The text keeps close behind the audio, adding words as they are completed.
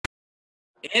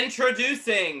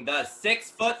Introducing the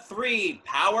 6'3"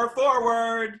 power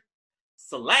forward,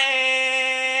 Slam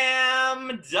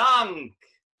Dunk.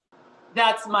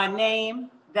 That's my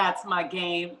name, that's my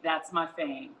game, that's my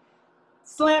fame.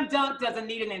 Slam Dunk doesn't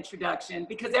need an introduction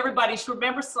because everybody should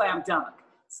remember Slam Dunk.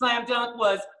 Slam Dunk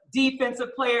was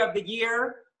Defensive Player of the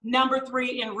Year,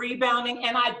 #3 in rebounding,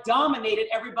 and I dominated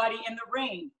everybody in the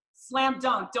ring. Slam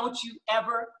Dunk, don't you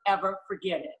ever, ever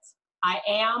forget it. I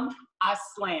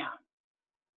slam.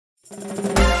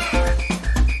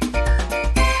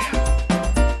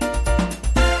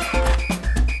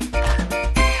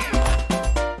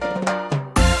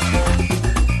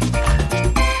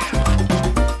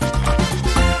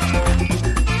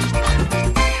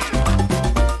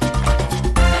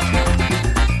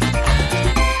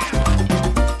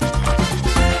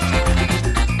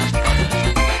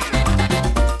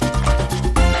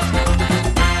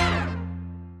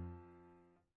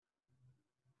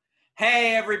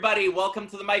 Hey everybody, welcome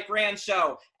to the Mike Rand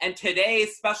Show. And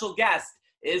today's special guest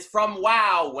is from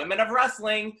WOW, Women of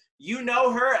Wrestling. You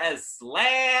know her as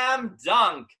Slam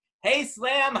Dunk. Hey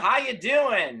Slam, how you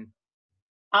doing?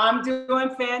 I'm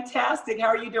doing fantastic. How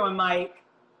are you doing, Mike?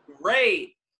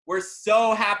 Great. We're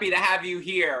so happy to have you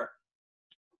here.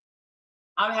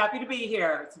 I'm happy to be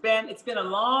here. It's been a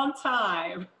long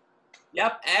time.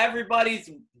 Yep, everybody's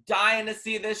dying to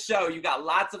see this show. You got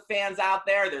lots of fans out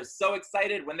there. They're so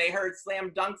excited when they heard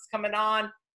Slam Dunk's coming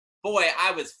on. Boy,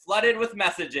 I was flooded with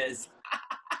messages.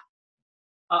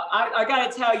 I got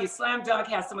to tell you, Slam Dunk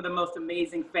has some of the most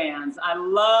amazing fans. I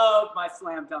love my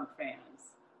Slam Dunk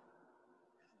fans.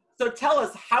 So tell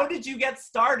us, how did you get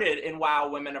started in WOW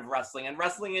Women of Wrestling and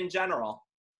wrestling in general?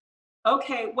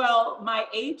 Okay, well, my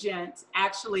agent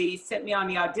actually sent me on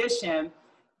the audition,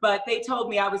 but they told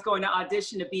me I was going to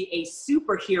audition to be a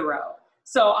superhero.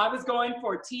 So I was going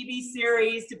for a TV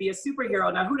series to be a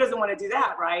superhero. Now, who doesn't want to do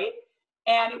that, right?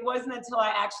 And it wasn't until I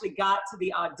actually got to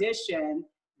the audition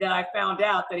that I found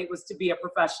out that it was to be a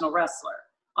professional wrestler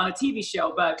on a TV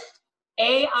show. But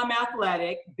A, I'm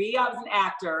athletic. B, I was an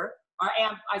actor.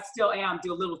 I still am,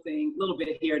 do a little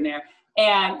bit here and there.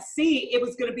 And C, it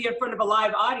was going to be in front of a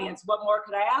live audience. What more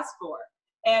could I ask for?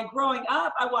 And growing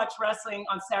up, I watched wrestling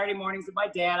on Saturday mornings with my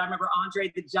dad. I remember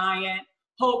Andre the Giant,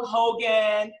 Hulk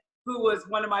Hogan, who was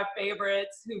one of my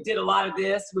favorites, who did a lot of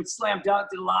this, which Slam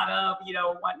Dunk did a lot of,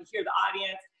 wanting to hear the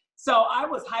audience. So I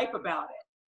was hype about it.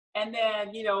 And then,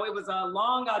 it was a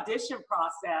long audition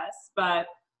process, but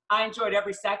I enjoyed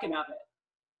every second of it.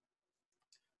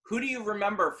 Who do you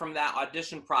remember from that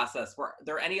audition process? Were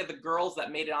there any of the girls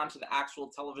that made it onto the actual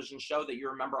television show that you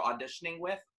remember auditioning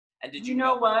with? And did you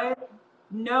know what?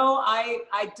 No,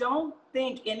 I don't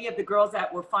think any of the girls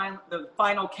that were the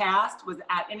final cast was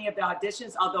at any of the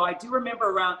auditions, although I do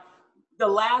remember around the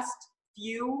last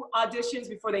few auditions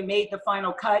before they made the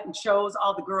final cut and chose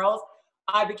all the girls,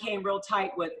 I became real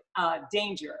tight with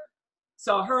Danger.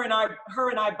 So her and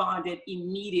I bonded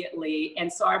immediately. And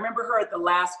so I remember her at the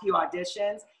last few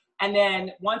auditions. And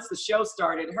then once the show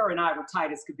started, her and I were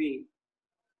tight as could be.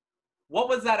 What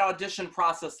was that audition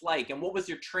process like? And what was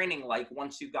your training like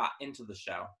once you got into the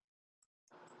show?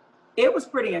 It was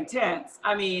pretty intense.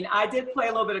 I mean, I did play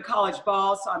a little bit of college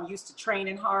ball, so I'm used to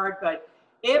training hard, but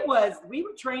we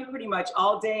would train pretty much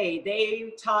all day.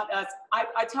 They taught us, I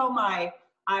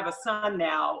have a son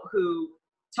now who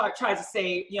tries to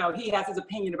say, he has his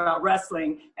opinion about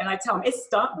wrestling, and I tell him it's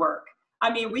stunt work.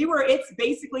 I mean, it's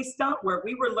basically stunt work.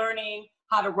 We were learning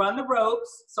how to run the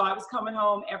ropes. So I was coming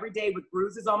home every day with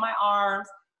bruises on my arms.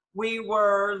 We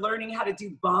were learning how to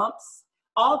do bumps,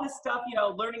 all this stuff,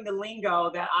 learning the lingo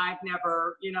that I've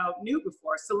never, knew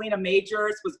before. Selena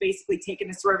Majors was basically taking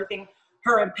us through everything,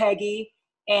 her and Peggy.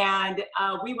 And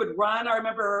we would run. I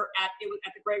remember at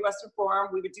the Great Western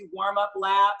Forum, we would do warm-up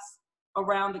laps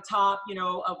around the top,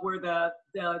 of where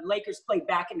the Lakers played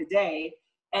back in the day.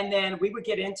 And then we would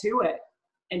get into it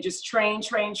and just train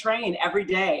every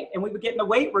day. And we would get in the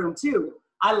weight room too.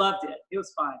 I loved it. It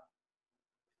was fun.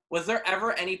 Was there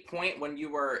ever any point when you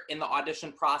were in the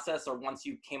audition process or once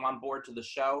you came on board to the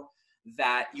show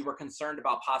that you were concerned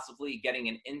about possibly getting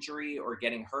an injury or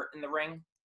getting hurt in the ring?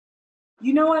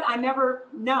 You know what? I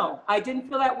didn't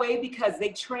feel that way because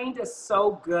they trained us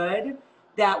so good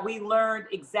that we learned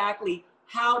exactly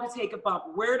how to take a bump,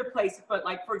 where to place a foot.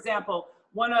 Like, for example,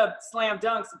 one of Slam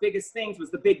Dunk's biggest things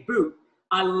was the big boot.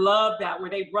 I love that, where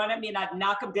they'd run at me and I'd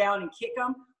knock them down and kick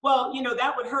them. Well,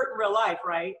 that would hurt in real life,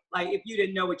 right? Like if you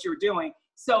didn't know what you were doing.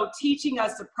 So teaching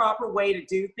us the proper way to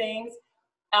do things,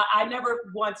 I never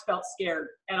once felt scared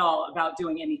at all about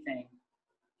doing anything.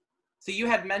 So you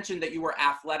had mentioned that you were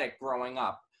athletic growing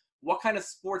up. What kind of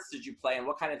sports did you play and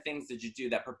what kind of things did you do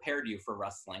that prepared you for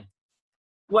wrestling?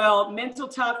 Well, mental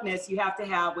toughness you have to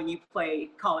have when you play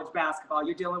college basketball.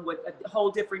 You're dealing with a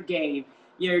whole different game.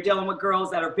 You're dealing with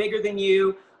girls that are bigger than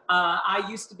you. I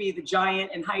used to be the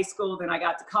giant in high school, then I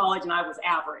got to college and I was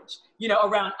average,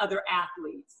 around other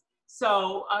athletes.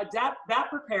 So that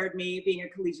prepared me being a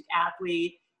collegiate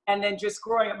athlete. And then just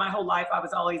growing up my whole life, I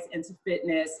was always into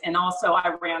fitness. And also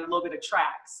I ran a little bit of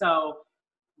track. So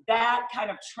that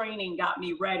kind of training got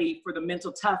me ready for the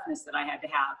mental toughness that I had to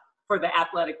have for the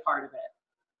athletic part of it.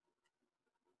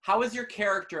 How was your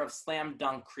character of Slam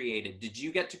Dunk created? Did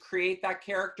you get to create that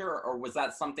character, or was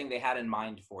that something they had in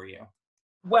mind for you?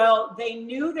 Well, they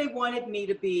knew they wanted me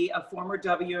to be a former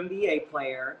WNBA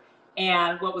player.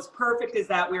 And what was perfect is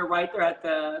that we were right there at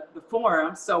the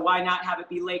Forum, so why not have it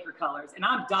be Laker colors? And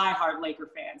I'm a diehard Laker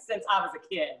fan since I was a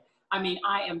kid. I mean,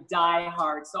 I am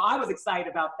diehard, so I was excited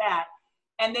about that.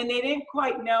 And then they didn't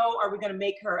quite know, are we gonna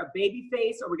make her a baby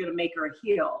face or are we gonna make her a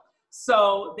heel?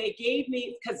 So they gave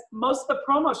me, because most of the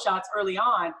promo shots early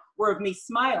on were of me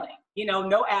smiling,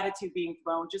 no attitude being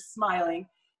thrown, just smiling.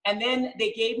 And then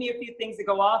they gave me a few things to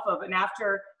go off of. And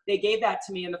after they gave that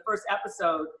to me in the first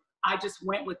episode, I just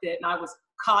went with it. And I was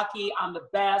cocky, I'm the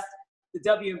best. The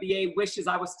WNBA wishes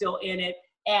I was still in it.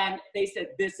 And they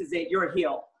said, this is it, you're a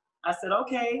heel. I said,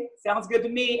 okay, sounds good to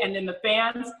me. And then the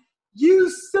fans, you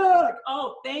suck.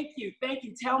 Oh, thank you,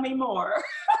 tell me more.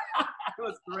 It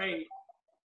was great.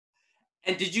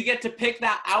 And did you get to pick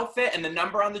that outfit and the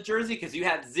number on the jersey? Because you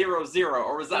had 00,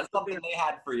 or was that something they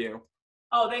had for you?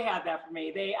 Oh, they had that for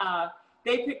me. They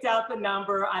picked out the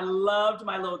number. I loved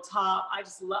my little top. I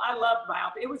loved my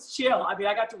outfit. It was chill. I mean,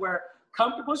 I got to wear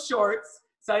comfortable shorts,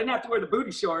 so I didn't have to wear the booty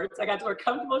shorts. I got to wear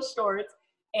comfortable shorts,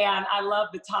 and I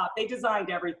loved the top. They designed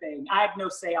everything. I had no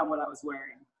say on what I was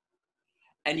wearing.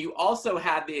 And you also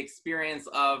had the experience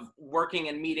of working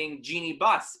and meeting Jeannie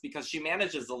Buss, because she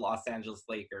manages the Los Angeles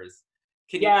Lakers.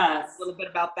 Can you tell us a little bit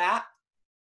about that?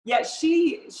 Yeah,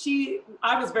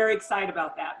 I was very excited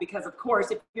about that because, of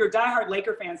course, if you're a diehard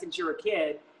Laker fan since you're a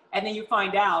kid, and then you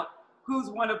find out who's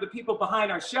one of the people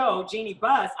behind our show, Jeannie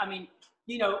Buss, I mean,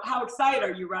 how excited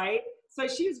are you, right? So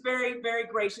she was very, very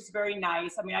gracious, very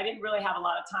nice. I mean, I didn't really have a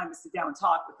lot of time to sit down and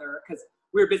talk with her because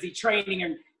we were busy training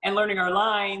and learning our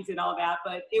lines and all that,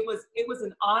 but it was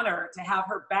an honor to have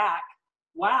her back.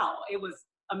 Wow, it was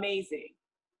amazing.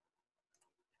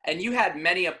 And you had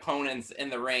many opponents in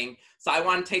the ring. So I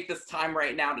want to take this time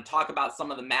right now to talk about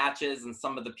some of the matches and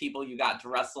some of the people you got to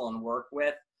wrestle and work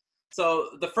with. So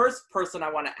the first person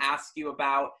I want to ask you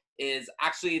about is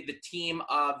actually the team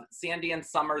of Sandy and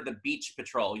Summer, the Beach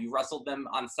Patrol. You wrestled them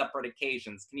on separate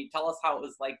occasions. Can you tell us how it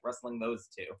was like wrestling those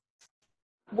two?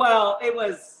 Well, it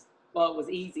was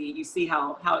easy. You see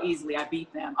how easily I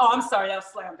beat them. Oh, I'm sorry, that was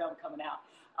Slam Dunk coming out.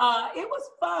 It was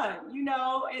fun,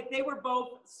 they were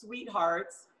both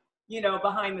sweethearts,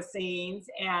 behind the scenes,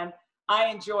 and I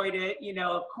enjoyed it.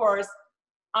 Of course,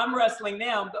 I'm wrestling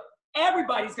them, but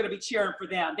everybody's going to be cheering for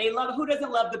them. Who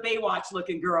doesn't love the Baywatch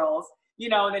looking girls,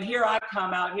 and then here I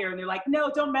come out here and they're like,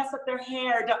 no, don't mess up their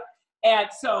hair. And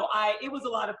so it was a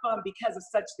lot of fun because of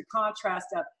such the contrast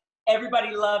of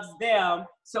everybody loves them,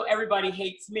 so everybody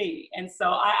hates me. And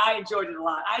so I enjoyed it a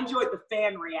lot. I enjoyed the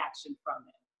fan reaction from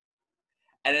it.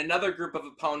 And another group of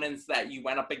opponents that you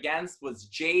went up against was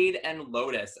Jade and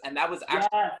Lotus. And that was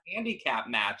actually a handicap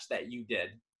match that you did.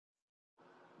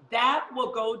 That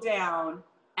will go down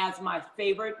as my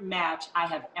favorite match I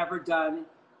have ever done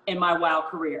in my WoW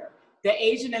career. The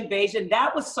Asian Invasion,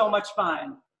 that was so much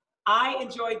fun. I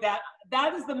enjoyed that.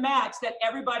 That is the match that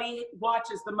everybody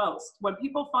watches the most. When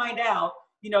people find out,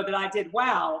 that I did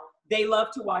WoW, they love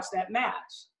to watch that match.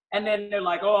 And then they're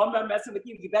like, oh, I'm not messing with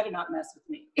you. You better not mess with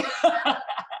me.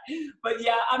 But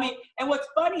yeah, I mean, and what's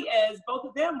funny is both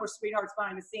of them were sweethearts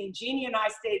behind the scene. Jeannie and I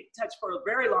stayed in touch for a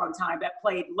very long time that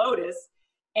played Lotus.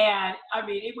 And I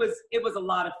mean, it was a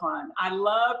lot of fun. I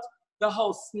loved the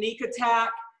whole sneak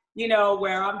attack,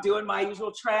 where I'm doing my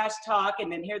usual trash talk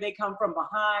and then here they come from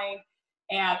behind.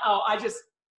 And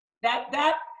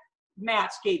that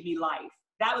match gave me life.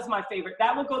 That was my favorite.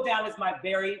 That will go down as my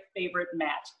very favorite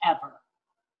match ever.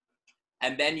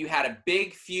 And then you had a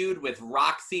big feud with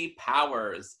Roxy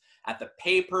Powers at the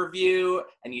pay-per-view,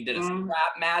 and you did a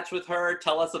scrap match with her.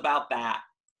 Tell us about that.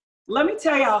 Let me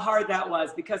tell you how hard that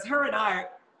was, because her and I are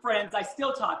friends. I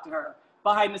still talk to her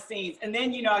behind the scenes. And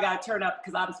then, I got to turn up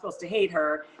because I'm supposed to hate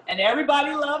her. And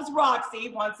everybody loves Roxy.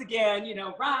 Once again,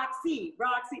 Roxy.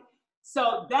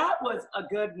 So that was a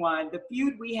good one. The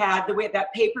feud we had that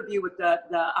pay-per-view with the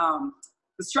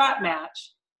strap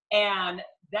match. And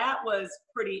that was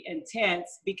pretty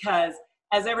intense because,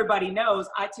 as everybody knows,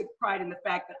 I took pride in the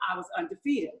fact that I was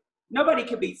undefeated. Nobody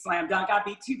could beat Slam Dunk. I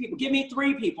beat 2 people. Give me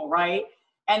 3 people, right?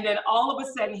 And then all of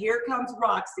a sudden, here comes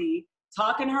Roxy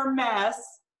talking her mess,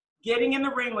 getting in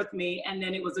the ring with me, and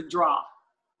then it was a draw.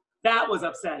 That was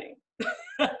upsetting.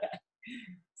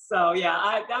 So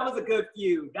yeah, that was a good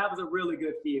feud. That was a really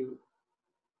good feud.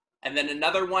 And then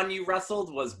another one you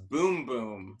wrestled was Boom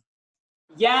Boom.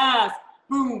 Yes,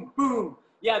 Boom Boom.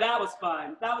 Yeah, that was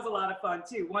fun. That was a lot of fun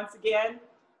too. Once again,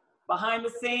 behind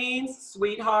the scenes,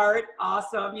 sweetheart,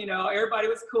 awesome. You know, everybody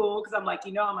was cool because I'm like,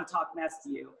 you know, I'm gonna talk mess to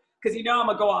you because you know I'm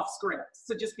gonna go off script.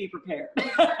 So just be prepared.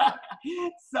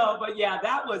 So, but yeah,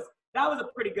 that was a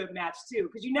pretty good match too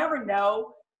because you never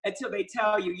know until they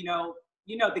tell you, you know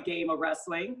the game of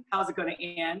wrestling. How's it gonna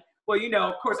end? Well, you know,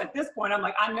 of course, at this point, I'm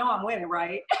like, I know I'm winning,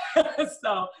 right?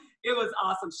 So it was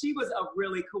awesome. She was a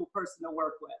really cool person to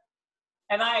work with.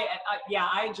 And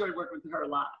I enjoyed working with her a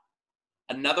lot.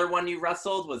 Another one you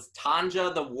wrestled was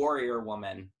Tanja the Warrior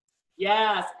Woman.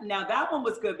 Yes. Now that one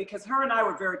was good because her and I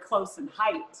were very close in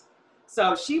height.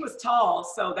 So she was tall.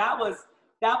 So that was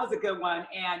a good one.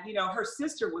 And, you know, her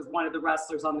sister was one of the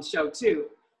wrestlers on the show too.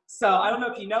 So I don't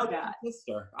know if you know that.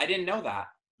 Sister. I didn't know that.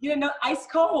 You didn't know? Ice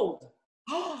Cold.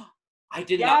 I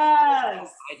did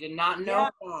not know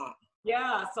that.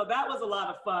 Yeah, so that was a lot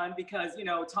of fun because, you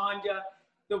know, Tanja,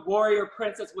 the warrior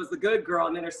princess, was the good girl,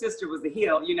 and then her sister was the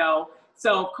heel, you know.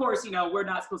 So, of course, you know, we're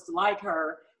not supposed to like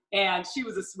her, and she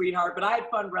was a sweetheart, but I had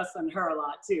fun wrestling her a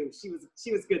lot, too. She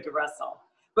was good to wrestle.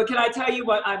 But can I tell you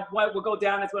what will go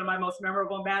down as one of my most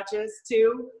memorable matches,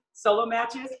 too? Solo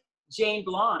matches? Jane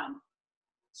Blonde.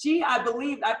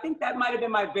 I think that might have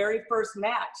been my very first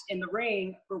match in the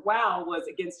ring for WOW was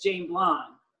against Jane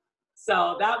Blonde.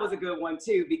 So that was a good one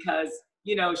too, because,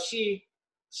 you know, she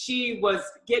was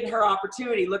getting her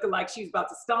opportunity looking like she was about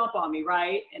to stomp on me,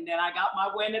 right? And then I got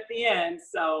my win at the end.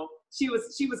 So she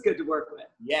was good to work with.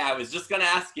 Yeah, I was just going to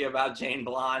ask you about Jane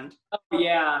Blonde. Oh,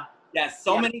 yeah. Yes,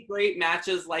 so many great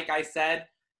matches, like I said.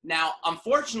 Now,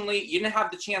 unfortunately, you didn't have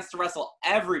the chance to wrestle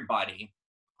everybody.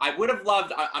 I would have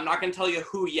loved, I'm not going to tell you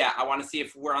who yet. I want to see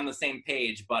if we're on the same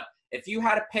page. But if you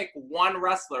had to pick one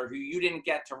wrestler who you didn't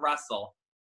get to wrestle,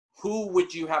 who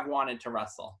would you have wanted to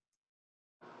wrestle?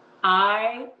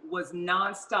 I was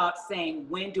nonstop saying,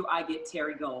 when do I get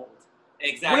Terry Gold?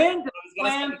 Exactly. When does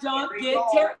Slam Dunk get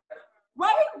Terry?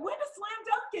 Right? When does Slam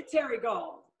Dunk get Terry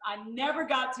Gold? I never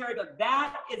got Terry Gold.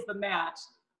 That is the match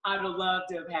I would have loved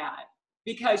to have had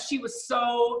because she was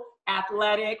so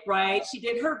athletic, right? She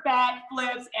did her back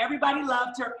flips. Everybody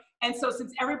loved her. And so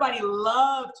since everybody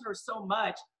loved her so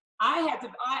much, I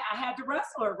had to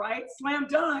wrestle her, right? Slam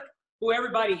Dunk, who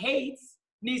everybody hates,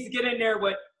 needs to get in there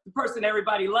with the person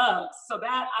everybody loves. So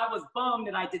that I was bummed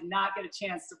that I did not get a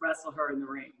chance to wrestle her in the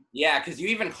ring. Yeah, because you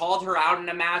even called her out in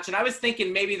a match. And I was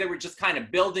thinking maybe they were just kind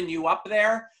of building you up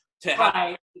there to have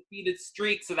a defeated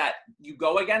streak so that you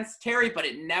go against Terry, but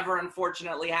it never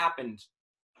unfortunately happened.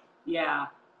 Yeah.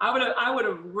 I would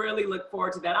have really looked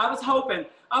forward to that. I was hoping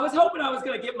I was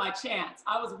going to get my chance.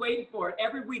 I was waiting for it.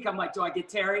 Every week I'm like, do I get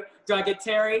Terry? Do I get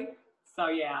Terry? So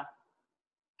yeah.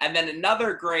 And then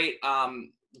another great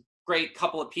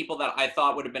couple of people that I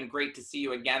thought would have been great to see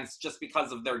you against just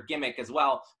because of their gimmick as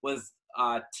well was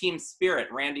Team Spirit,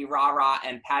 Randy Rara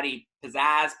and Patty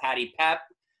Pizzazz, Patty Pep.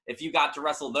 If you got to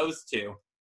wrestle those two.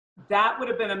 That would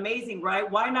have been amazing, right?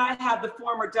 Why not have the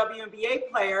former WNBA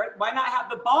player? Why not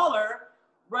have the baller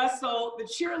wrestle the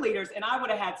cheerleaders? And I would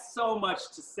have had so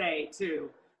much to say too,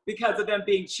 because of them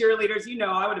being cheerleaders. You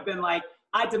know, I would have been like,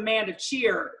 I demand a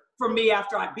cheer for me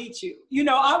after I beat you. You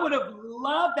know, I would have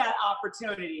loved that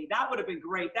opportunity. That would have been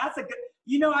great. That's a good,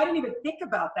 you know, I didn't even think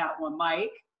about that one,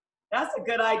 Mike. That's a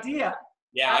good idea.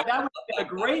 Yeah. That would have been a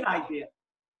great idea.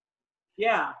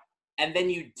 Yeah. And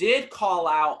then you did call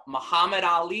out Muhammad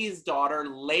Ali's daughter,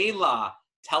 Layla.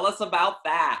 Tell us about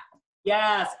that.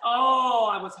 Yes. Oh,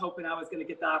 I was hoping I was going to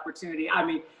get the opportunity. I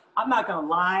mean, I'm not going to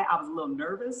lie. I was a little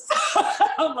nervous.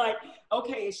 I'm like,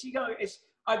 okay,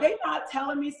 are they not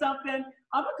telling me something?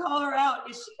 I'm going to call her out.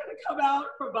 Is she going to come out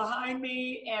from behind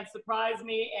me and surprise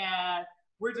me? And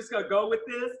we're just going to go with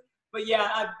this. But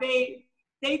yeah,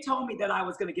 they told me that I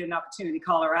was going to get an opportunity to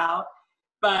call her out,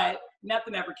 but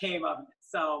nothing ever came of it.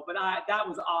 So, but that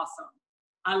was awesome.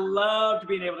 I loved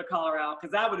being able to call her out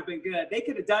because that would have been good. They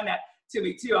could have done that to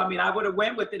me too. I mean, I would have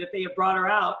went with it if they had brought her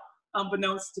out,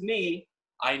 unbeknownst to me.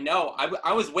 I know.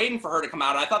 I was waiting for her to come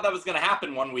out. I thought that was going to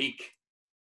happen one week.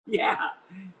 Yeah.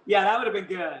 Yeah, that would have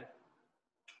been good.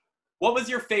 What was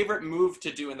your favorite move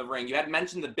to do in the ring? You had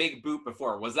mentioned the big boot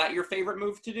before. Was that your favorite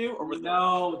move to do? Or was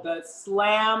the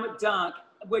slam dunk,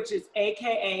 which is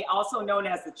AKA also known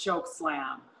as the choke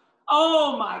slam.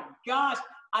 Oh my gosh.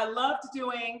 I loved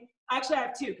doing, actually I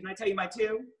have two. Can I tell you my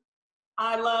two?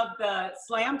 I love the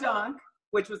slam dunk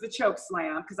which was a choke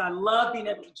slam, because I love being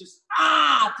able to just,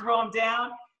 throw them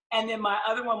down. And then my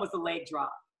other one was a leg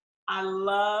drop. I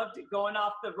loved going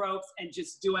off the ropes and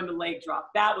just doing the leg drop.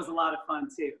 That was a lot of fun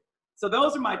too. So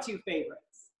those are my two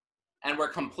favorites. And we're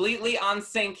completely on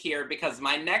sync here because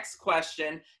my next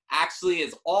question actually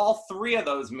is all three of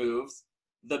those moves,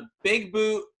 the big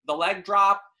boot, the leg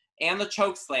drop, and the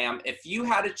choke slam. If you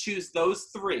had to choose those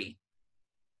three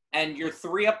and your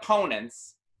three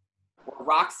opponents were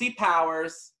Roxy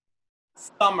Powers,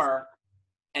 Summer,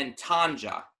 and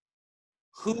Tanja,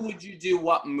 who would you do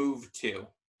what move to?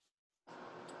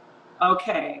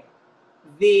 Okay,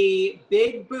 the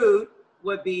big boot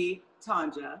would be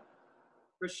Tanja,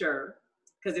 for sure,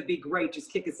 because it'd be great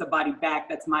just kicking somebody back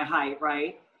that's my height,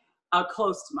 right?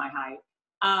 Close to my height.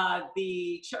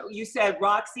 You said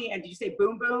Roxy, and did you say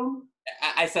Boom Boom?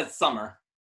 I said Summer.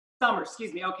 Summer,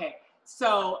 excuse me, okay.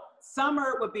 So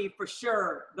Summer would be for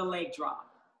sure the leg drop,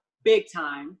 big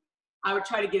time. I would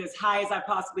try to get as high as I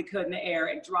possibly could in the air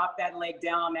and drop that leg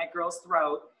down on that girl's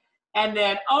throat. And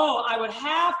then, I would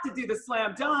have to do the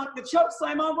slam dunk, the choke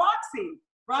slam on Roxy,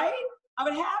 right? I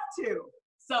would have to.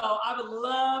 So I would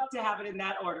love to have it in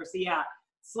that order. So yeah,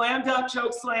 slam dunk,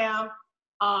 choke slam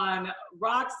on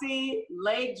Roxy,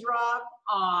 leg drop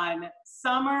on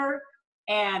Summer,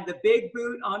 and the big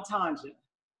boot on Tanja.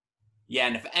 Yeah,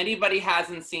 and if anybody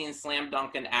hasn't seen Slam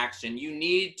Dunk in action, you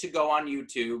need to go on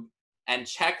YouTube and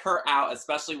check her out,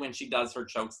 especially when she does her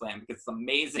choke slam, because it's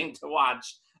amazing to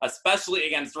watch, especially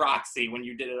against Roxy when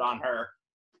you did it on her.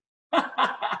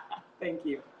 Thank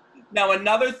you. Now,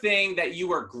 another thing that you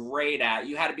were great at,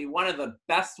 you had to be one of the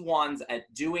best ones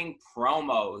at doing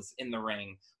promos in the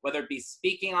ring, whether it be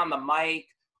speaking on the mic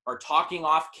or talking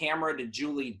off camera to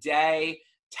Julie Day.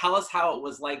 Tell us how it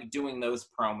was like doing those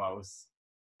promos.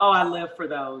 Oh, I live for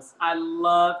those. I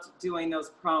loved doing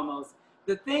those promos.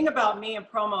 The thing about me and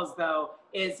promos, though,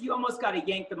 is you almost got to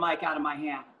yank the mic out of my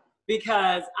hand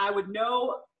because I would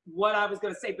know what I was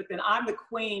going to say, but then I'm the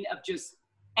queen of just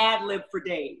ad-lib for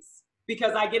days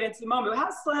because I get into the moment. How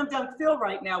does Slam Dunk feel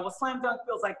right now? Well, Slam Dunk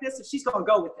feels like this, so she's going to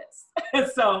go with this. And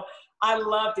so I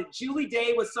loved it. Julie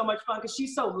Day was so much fun because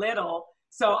she's so little.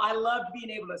 So I loved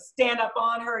being able to stand up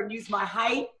on her and use my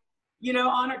height,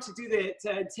 on her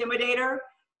to intimidate her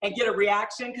and get a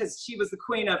reaction because she was the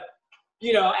queen of,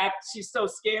 she's so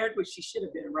scared, which she should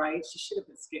have been, right? She should have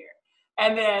been scared.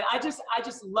 And then I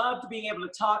just loved being able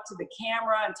to talk to the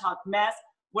camera and talk mess.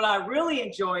 What I really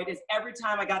enjoyed is every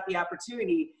time I got the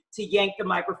opportunity to yank the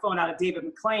microphone out of David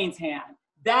McLean's hand,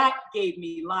 that gave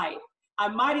me life. I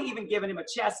might have even given him a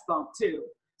chest bump too.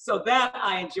 So that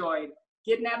I enjoyed,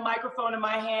 getting that microphone in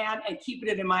my hand and keeping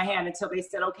it in my hand until they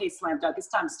said, okay, Slam Dunk, it's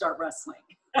time to start wrestling.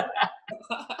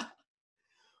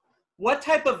 What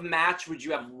type of match would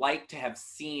you have liked to have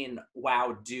seen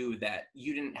WoW do that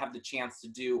you didn't have the chance to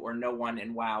do, or no one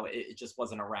in WoW, it just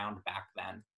wasn't around back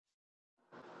then?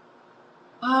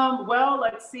 Well,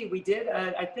 let's see. We did,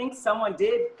 I think someone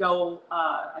did go,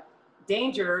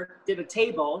 Danger did a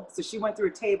table. So she went through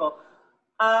a table.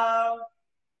 I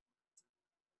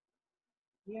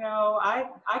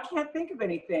can't think of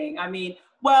anything. I mean,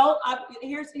 well,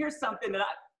 here's something that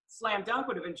Slam Dunk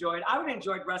would have enjoyed. I would have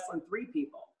enjoyed wrestling 3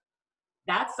 people.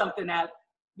 That's something that,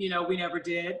 we never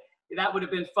did. That would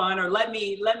have been fun. Or let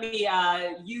me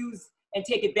use and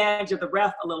take advantage of the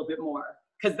ref a little bit more.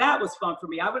 Because that was fun for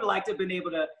me. I would have liked to have been able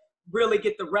to really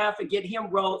get the ref and get him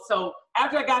rolled. So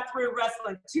after I got through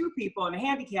wrestling 2 people in a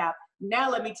handicap, now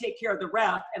let me take care of the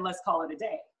ref and let's call it a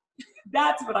day.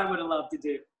 That's what I would have loved to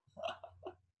do.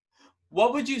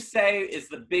 What would you say is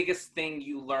the biggest thing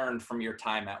you learned from your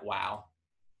time at WoW?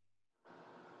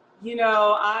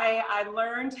 I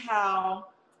learned how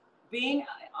being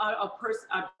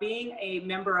being a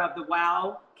member of the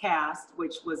WoW cast,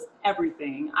 which was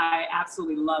everything. I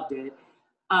absolutely loved it.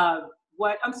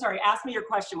 I'm sorry, ask me your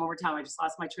question one more time. I just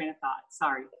lost my train of thought.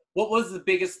 Sorry. What was the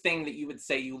biggest thing that you would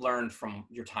say you learned from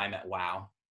your time at WoW?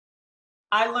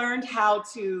 I learned how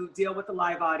to deal with a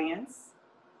live audience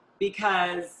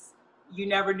because you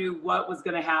never knew what was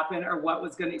going to happen or what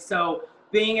was going to, so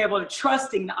being able to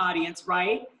trusting the audience,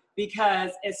 right?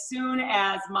 Because as soon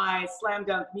as my Slam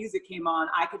Dunk music came on,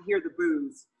 I could hear the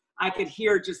boos. I could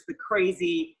hear just the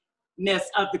craziness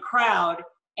of the crowd.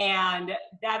 And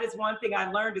that is one thing I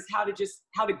learned is how to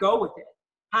go with it,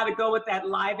 how to go with that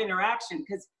live interaction.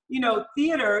 Because,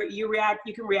 theater, you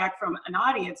can react from an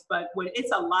audience, but when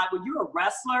you're a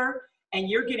wrestler and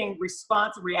you're getting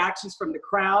responsive reactions from the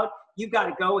crowd, you've got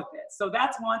to go with it. So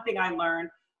that's one thing I learned.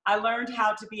 I learned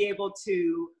how to be able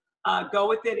to go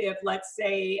with it if, let's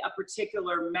say, a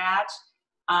particular match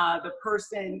The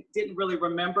person didn't really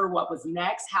remember what was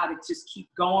next, how to just keep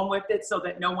going with it so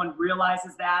that no one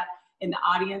realizes that in the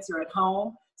audience or at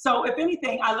home. So if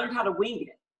anything, I learned how to wing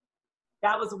it.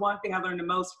 That was the one thing I learned the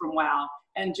most from WOW.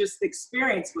 And just the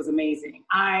experience was amazing.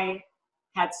 I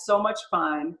had so much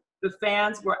fun. The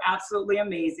fans were absolutely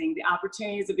amazing. The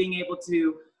opportunities of being able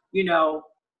to, you know,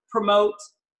 promote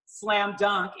Slam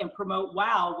Dunk and promote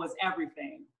WOW was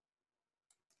everything.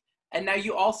 And now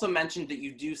you also mentioned that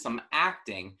you do some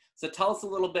acting. So tell us a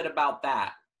little bit about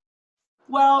that.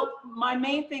 Well, my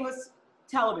main thing was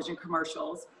television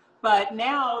commercials. But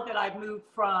now that I've moved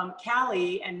from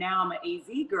Cali and now I'm an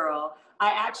AZ girl, I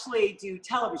actually do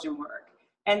television work.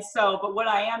 And so, but what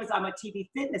I am is I'm a TV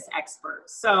fitness expert.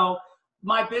 So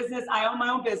my business, I own my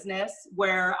own business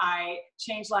where I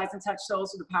change lives and touch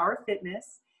souls through the power of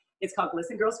fitness. It's called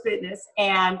Listen Girls Fitness.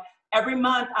 And every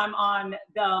month I'm on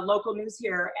the local news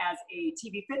here as a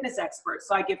TV fitness expert.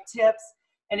 So I give tips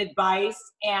and advice.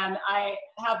 And I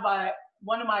have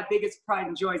one of my biggest pride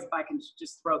and joys, if I can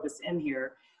just throw this in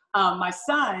here. My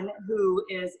son, who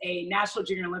is a National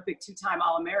Junior Olympic two-time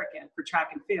All-American for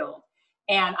track and field,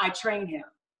 and I train him.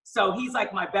 So he's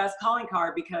like my best calling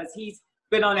card because he's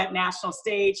been on that national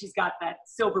stage. He's got that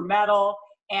silver medal,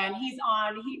 and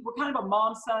we're kind of a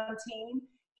mom-son team.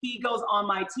 He goes on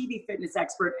my TV fitness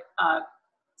expert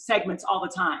segments all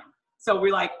the time. So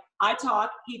we're like, I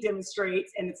talk, he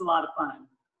demonstrates, and it's a lot of fun.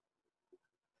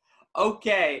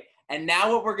 Okay, and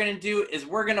now what we're gonna do is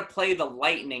we're gonna play the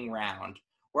lightning round,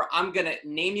 where I'm gonna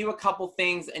name you a couple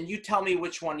things and you tell me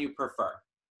which one you prefer.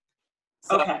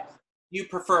 So, okay. You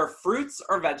prefer fruits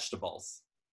or vegetables?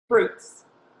 Fruits.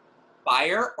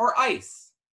 Fire or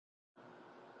ice?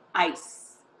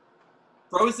 Ice.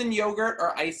 Frozen yogurt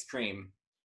or ice cream?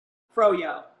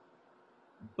 Froyo.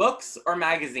 Books or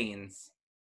magazines?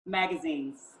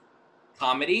 Magazines.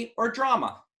 Comedy or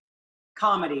drama?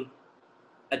 Comedy.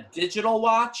 A digital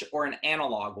watch or an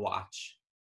analog watch?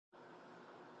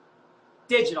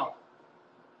 Digital.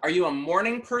 Are you a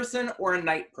morning person or a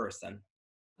night person?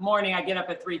 Morning, I get up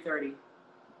at 3:30.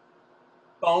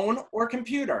 Phone or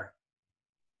computer?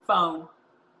 Phone.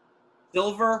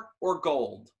 Silver or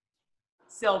gold?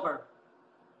 Silver.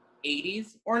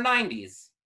 80s or 90s?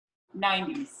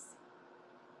 90s.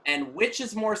 And which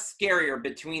is more scarier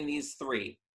between these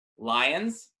three?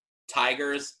 Lions,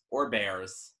 tigers, or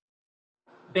bears?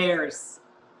 Bears.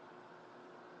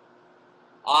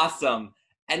 Awesome.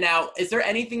 And now, is there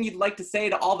anything you'd like to say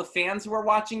to all the fans who are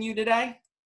watching you today?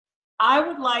 I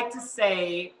would like to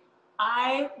say,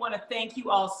 I want to thank you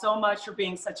all so much for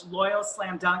being such loyal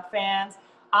Slam Dunk fans.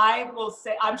 I will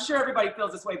say, I'm sure everybody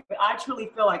feels this way, but I truly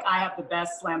feel like I have the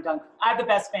best Slam Dunk, I have the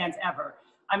best fans ever.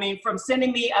 I mean, from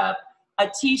sending me a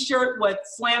t-shirt with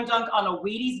Slam Dunk on a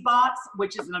Wheaties box,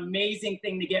 which is an amazing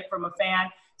thing to get from a fan,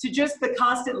 to just the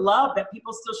constant love that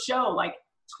people still show, like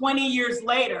 20 years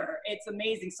later. It's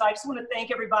amazing. So I just want to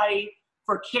thank everybody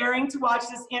for caring to watch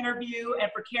this interview and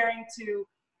for caring to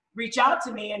reach out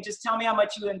to me and just tell me how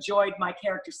much you enjoyed my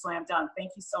character Slam Dunk.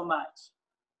 Thank you so much.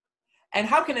 And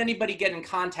how can anybody get in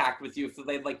contact with you if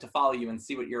they'd like to follow you and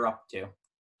see what you're up to?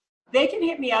 They can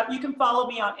hit me up. You can follow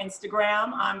me on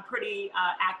Instagram. I'm pretty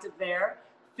active there.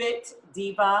 Fit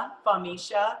Diva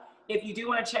Famisha. If you do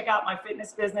want to check out my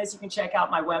fitness business, you can check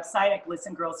out my website at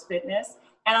Listen Girls Fitness.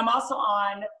 And I'm also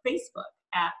on Facebook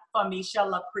at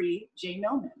Famisha Lapri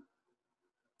J-Millman.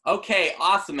 Okay,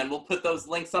 awesome. And we'll put those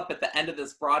links up at the end of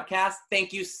this broadcast.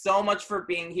 Thank you so much for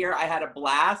being here. I had a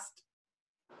blast.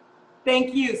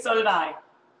 Thank you. So did I.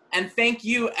 And thank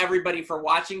you, everybody, for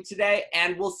watching today.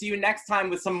 And we'll see you next time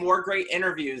with some more great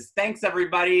interviews. Thanks,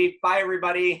 everybody. Bye,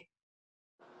 everybody.